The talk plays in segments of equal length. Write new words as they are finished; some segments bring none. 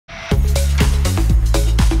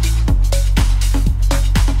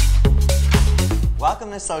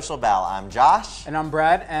Welcome to Social Bell. I'm Josh. And I'm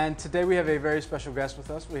Brad, and today we have a very special guest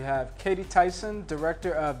with us. We have Katie Tyson,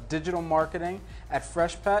 Director of Digital Marketing at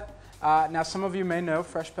Freshpet. Now, some of you may know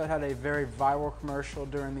Freshpet had a very viral commercial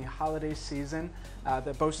during the holiday season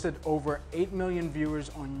that boasted over 8 million viewers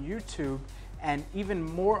on YouTube and even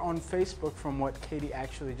more on Facebook from what Katie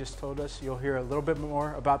actually just told us. You'll hear a little bit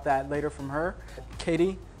more about that later from her.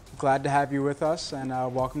 Katie, glad to have you with us, and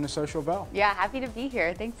welcome to Social Bell. Yeah, happy to be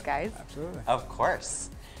here. Thanks, guys. Absolutely. Of course.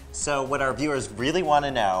 So what our viewers really want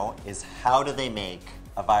to know is how do they make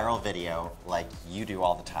a viral video like you do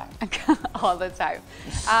all the time? All the time.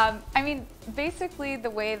 I mean, basically the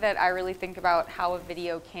way that I really think about how a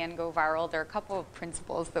video can go viral, there are a couple of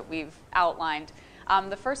principles that we've outlined.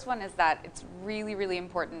 The first one is that it's really, really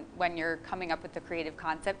important when you're coming up with the creative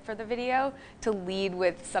concept for the video to lead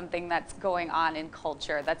with something that's going on in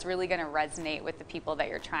culture that's really going to resonate with the people that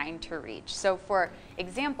you're trying to reach. So for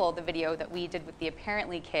example, the video that we did with the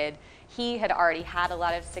Apparently kid, he had already had a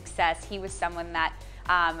lot of success. He was someone that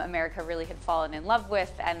America really had fallen in love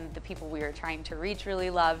with, and the people we were trying to reach really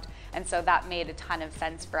loved, and so that made a ton of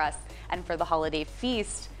sense for us. And for the holiday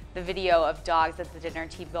feast, the video of dogs at the dinner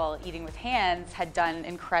table eating with hands had done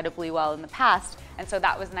incredibly well in the past, and so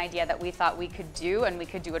that was an idea that we thought we could do, and we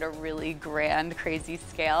could do at a really grand, crazy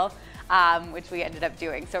scale, which we ended up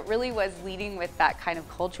doing. So it really was leading with that kind of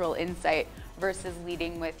cultural insight versus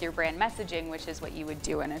leading with your brand messaging, which is what you would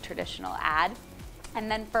do in a traditional ad.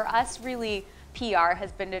 And then for us, really, PR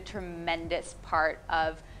has been a tremendous part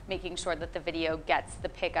of making sure that the video gets the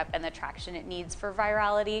pickup and the traction it needs for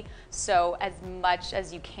virality. So as much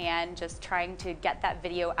as you can, just trying to get that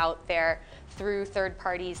video out there through third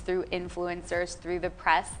parties, through influencers, through the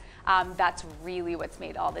press. That's really what's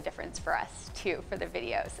made all the difference for us too, for the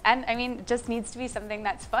videos. And I mean, it just needs to be something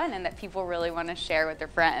that's fun and that people really want to share with their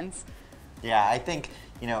friends. Yeah, I think,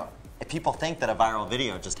 you know, people think that a viral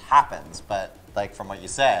video just happens, but like from what you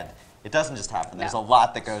said, it doesn't just happen. There's a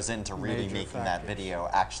lot that goes into really making that video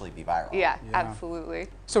actually be viral. Yeah, absolutely.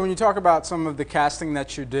 So when you talk about some of the casting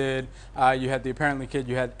that you did, you had the Apparently kid,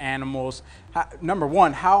 you had animals. Number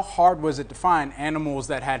one, how hard was it to find animals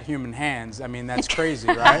that had human hands? I mean, that's crazy,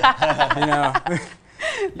 right? You know.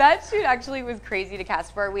 That shoot actually was crazy to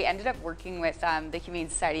cast for. We ended up working with the Humane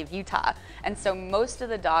Society of Utah, and so most of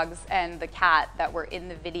the dogs and the cat that were in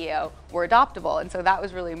the video were adoptable, and so that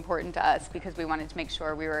was really important to us because we wanted to make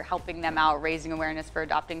sure we were helping them out, raising awareness for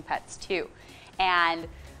adopting pets too. And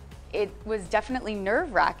it was definitely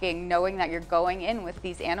nerve-wracking knowing that you're going in with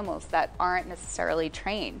these animals that aren't necessarily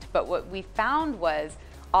trained, but what we found was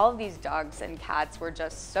all of these dogs and cats were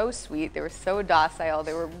just so sweet. They were so docile.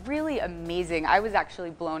 They were really amazing. I was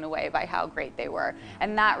actually blown away by how great they were.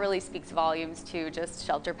 And that really speaks volumes to just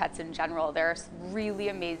shelter pets in general. There are really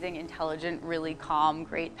amazing, intelligent, really calm,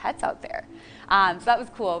 great pets out there. So that was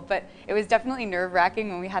cool, but it was definitely nerve-wracking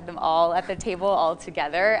when we had them all at the table all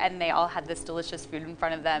together and they all had this delicious food in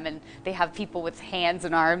front of them and they have people with hands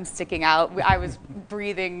and arms sticking out. I was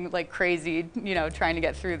breathing like crazy, you know, trying to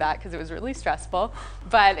get through that because it was really stressful.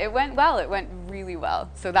 But it went well. It went really well.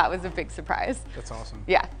 So that was a big surprise. That's awesome.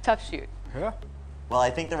 Yeah, tough shoot. Yeah. Well, I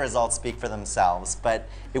think the results speak for themselves, but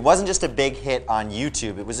it wasn't just a big hit on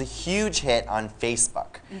YouTube, it was a huge hit on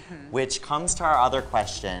Facebook, which comes to our other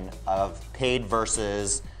question of paid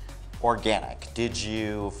versus organic. Did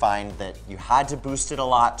you find that you had to boost it a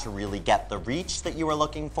lot to really get the reach that you were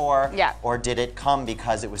looking for? Yeah. Or did it come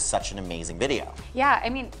because it was such an amazing video? Yeah, I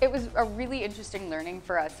mean, it was a really interesting learning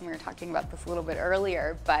for us, and we were talking about this a little bit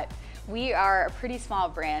earlier, but we are a pretty small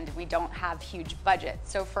brand. We don't have huge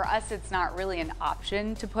budgets. So for us, it's not really an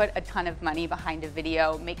option to put a ton of money behind a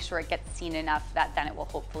video, make sure it gets seen enough that then it will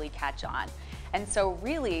hopefully catch on. And so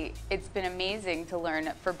really, it's been amazing to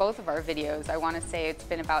learn for both of our videos. I want to say it's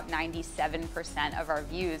been about 97% of our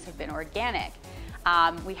views have been organic.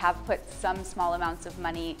 We have put some small amounts of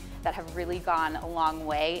money that have really gone a long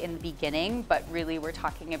way in the beginning, but really we're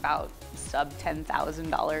talking about sub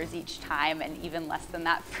 $10,000 each time and even less than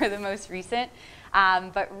that for the most recent.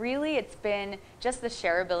 But really it's been just the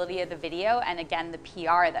shareability of the video and again the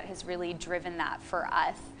PR that has really driven that for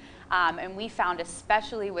us. And we found,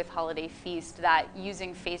 especially with Holiday Feast, that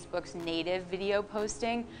using Facebook's native video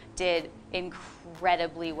posting did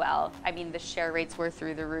incredibly well. I mean, the share rates were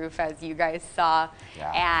through the roof, as you guys saw.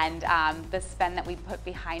 Yeah. And the spend that we put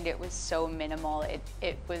behind it was so minimal.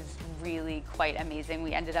 It was really quite amazing.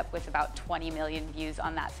 We ended up with about 20 million views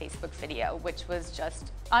on that Facebook video, which was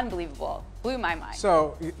just unbelievable. Blew my mind.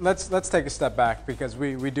 So let's take a step back because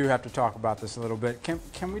we do have to talk about this a little bit.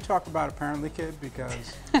 Can we talk about Apparently Kid?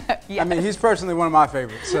 Because Yes. I mean, he's personally one of my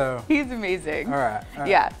favorites. So he's amazing. All right.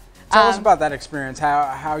 Yeah. Tell us about that experience,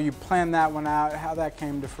 how you planned that one out, how that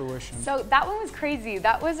came to fruition. So that one was crazy.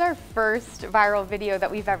 That was our first viral video that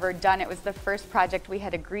we've ever done. It was the first project we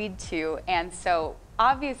had agreed to, and so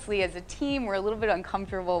obviously as a team we're a little bit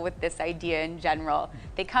uncomfortable with this idea in general.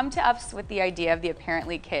 They come to us with the idea of the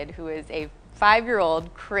apparently kid who is a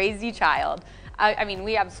 5-year-old crazy child. I mean,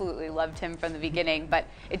 we absolutely loved him from the beginning, but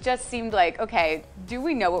it just seemed like, okay, do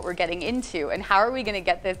we know what we're getting into? And how are we going to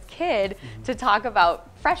get this kid to talk about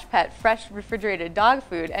Freshpet, fresh refrigerated dog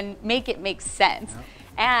food, and make it make sense? Yep.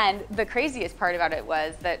 And the craziest part about it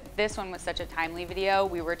was that this one was such a timely video.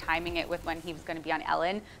 We were timing it with when he was going to be on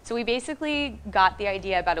Ellen. So we basically got the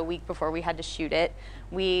idea about a week before we had to shoot it.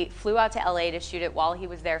 We flew out to LA to shoot it while he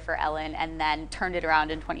was there for Ellen, and then turned it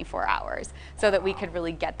around in 24 hours so that we could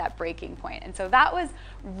really get that breaking point. And so that was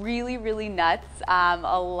really, really nuts.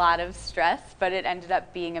 A lot of stress, but it ended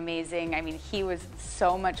up being amazing. I mean, he was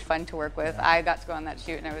so much fun to work with. I got to go on that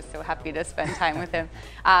shoot, and I was so happy to spend time with him.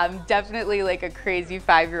 Definitely like a crazy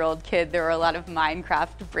 5-year-old kid. There were a lot of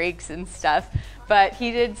Minecraft breaks and stuff. But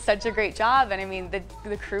he did such a great job, and I mean,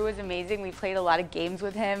 the crew was amazing. We played a lot of games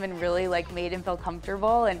with him and really like made him feel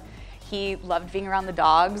comfortable, and he loved being around the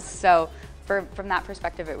dogs. So from that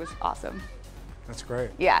perspective, it was awesome. That's great.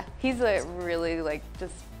 Yeah, he's a really like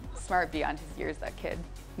just smart beyond his years, that kid.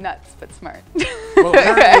 Nuts, but smart. Well,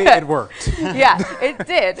 apparently it worked. Yeah, it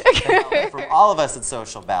did. From all of us at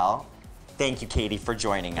Social Bell, thank you, Katie, for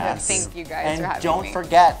joining us. Thank you guys for having me. And don't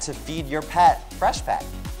forget to feed your pet Freshpet.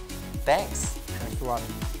 Thanks. Thanks for watching.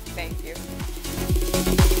 Thank you.